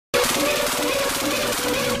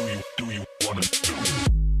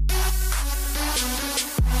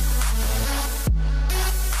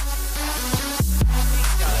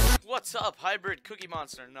What's up, hybrid Cookie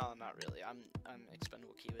Monster? No, not really. I'm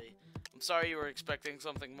Expendable Kiwi. I'm sorry you were expecting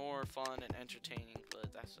something more fun and entertaining,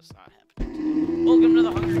 but that's just not happening. Welcome to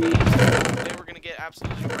the Hunger Games. Today we're gonna get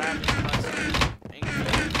absolutely ravaged by some angry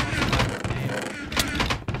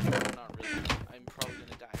Not really. I'm probably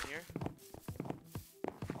gonna die here.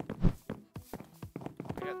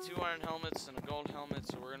 I got 2 iron helmets and a gold helmet,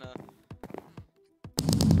 so we're gonna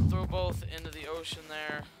throw both into the ocean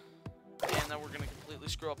there. And then we're gonna completely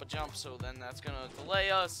screw up a jump, so then that's gonna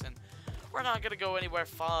delay us, and we're not gonna go anywhere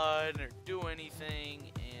fun or do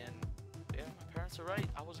anything. And yeah, my parents are right.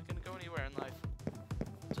 I wasn't gonna go anywhere in life.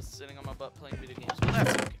 Just sitting on my butt playing video games. But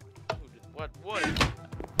that's okay. Who did what? What?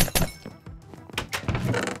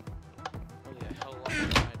 Really a hell of a lot more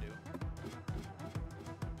than I do.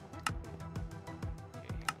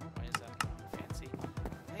 Okay, why is that fancy?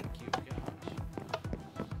 Thank you, gosh.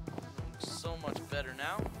 So much better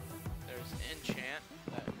now. There's an enchant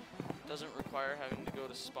that doesn't require having to go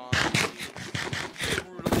to spawn to be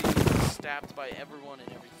brutally stabbed by everyone and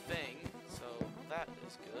everything, so that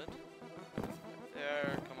is good.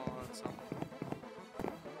 There, come on, something.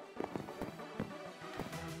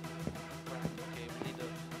 Right, okay, we need to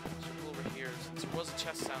circle over here. Since there was a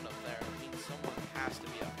chest sound up there, it means someone has to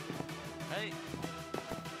be up here. Right?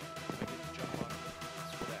 I get to jump on them.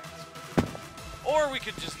 That's what happens. Or we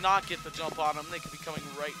could just not get the jump on them. They could be coming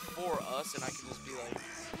right for us, and I could just be like,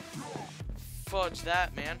 fudge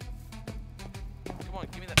that, man. Come on,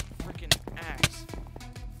 give me that freaking axe.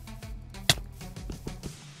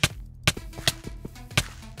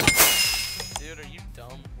 Dude, are you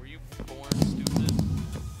dumb? Were you born stupid?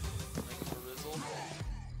 Like for Rizzle?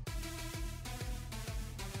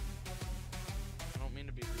 I don't mean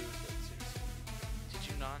to be rude, but seriously. Did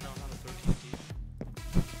you not know how to throw TNT?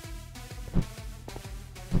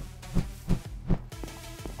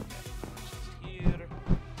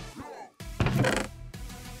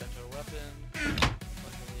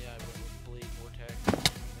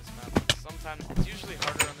 It's usually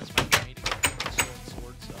harder on this map for me to get a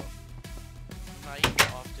sword, so naive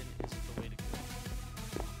often isn't the way to go.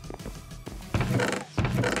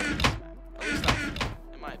 At least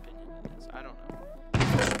in my opinion it is. I don't know.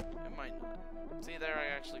 It might not. See there, I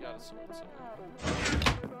actually got a sword, so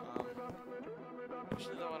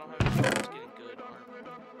actually though I don't have any problems getting good armor.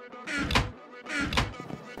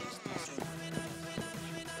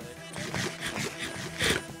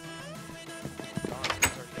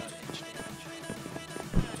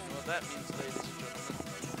 That means, ladies and gentlemen,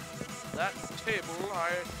 that table I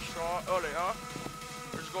saw earlier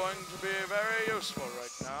is going to be very useful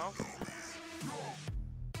right now.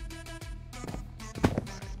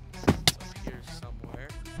 It's up here somewhere.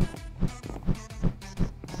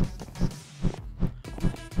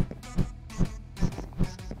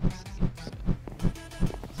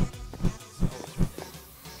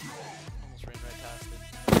 Almost ran right past it.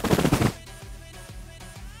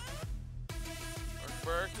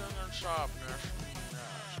 Breaking and sharpness.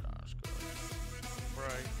 Yes, that's good.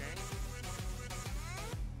 Breaking.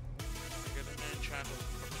 I get an enchanted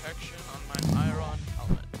protection on my iron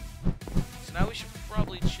helmet. So now we should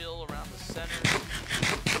probably chill around the center.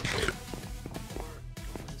 Or go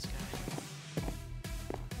for this guy.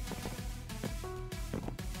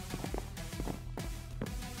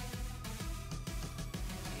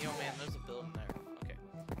 Yo man, there's a building there. Okay.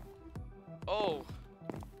 Oh!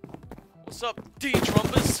 What's up,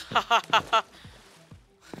 D-Trumpus?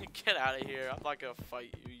 Get out of here. I'm not gonna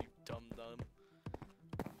fight you, you dumb.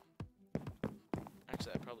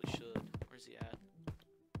 Actually, I probably should. Where's he at?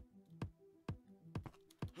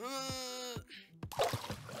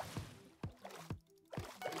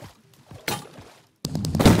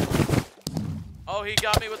 Oh, he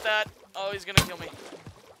got me with that. Oh, he's gonna kill me.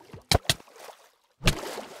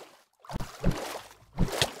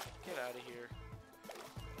 Get out of here.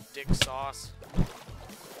 Dick sauce.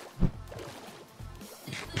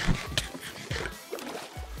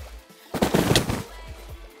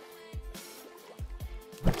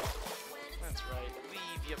 That's right.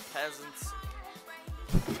 Leave, you peasants.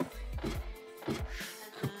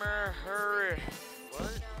 Come here, hurry.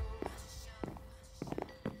 What?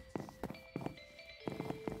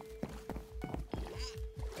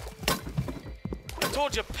 I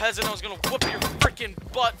told you, peasant, I was gonna whoop your frickin'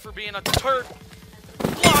 butt for being a turd.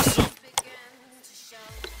 Blossom!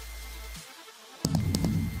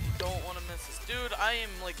 You don't want to miss this. Dude, I am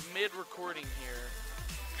like mid-recording here.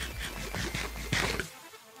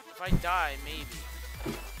 If I die, maybe.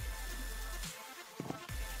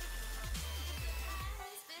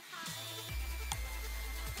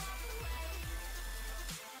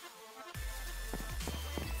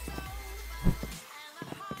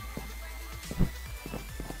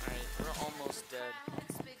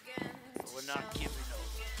 not giving up.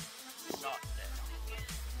 Not now.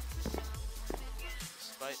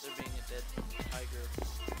 Despite there being a dead tiger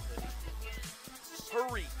hoodie.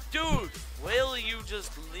 Hurry, dude! Will you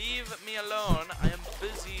just leave me alone? I am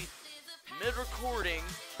busy mid-recording.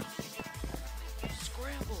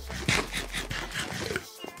 Scramble.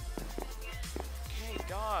 Okay,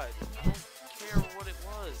 God. I don't care what it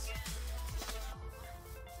was.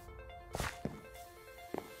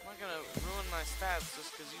 I'm not gonna ruin my stats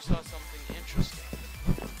just because you saw something interesting.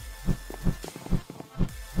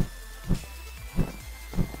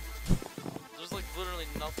 There's like literally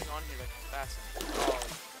nothing on here that can fascinate me. Oh,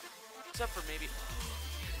 except for maybe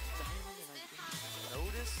diamond and I didn't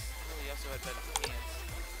notice. Oh, he also had better pants.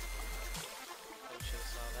 Probably should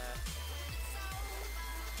have saw that.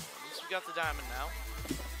 At least we got the diamond now.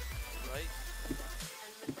 Right?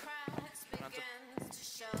 Not to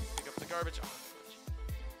pick up the garbage.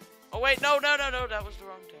 Oh wait, no, that was the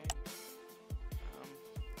wrong thing.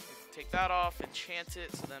 Take that off, enchant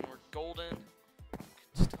it, so then we're golden.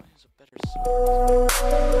 Could still use a better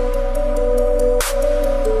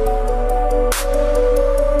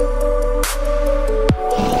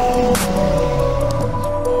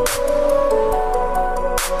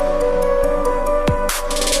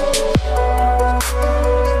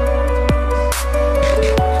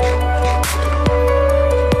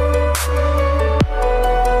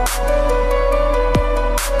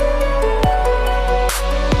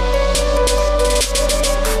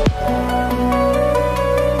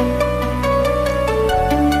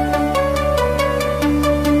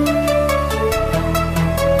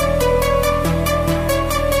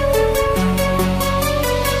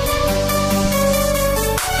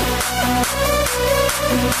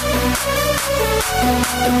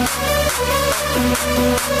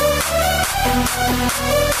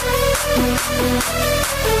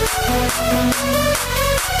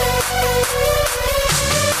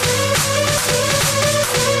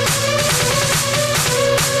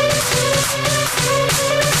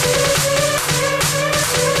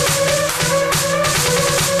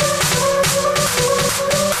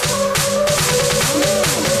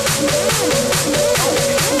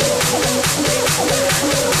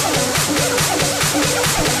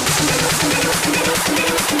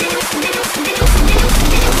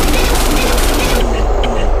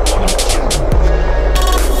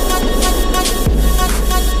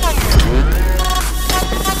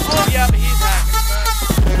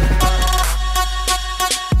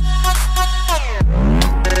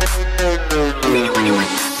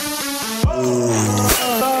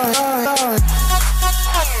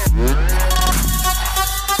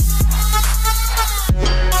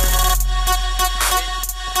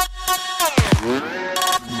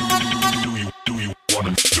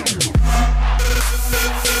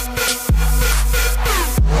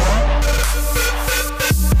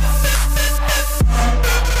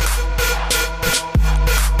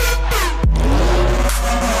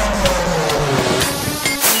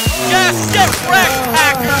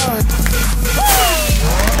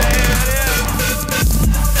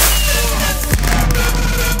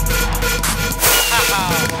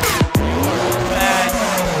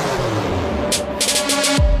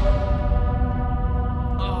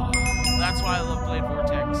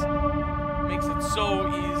so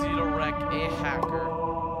easy to wreck a hacker.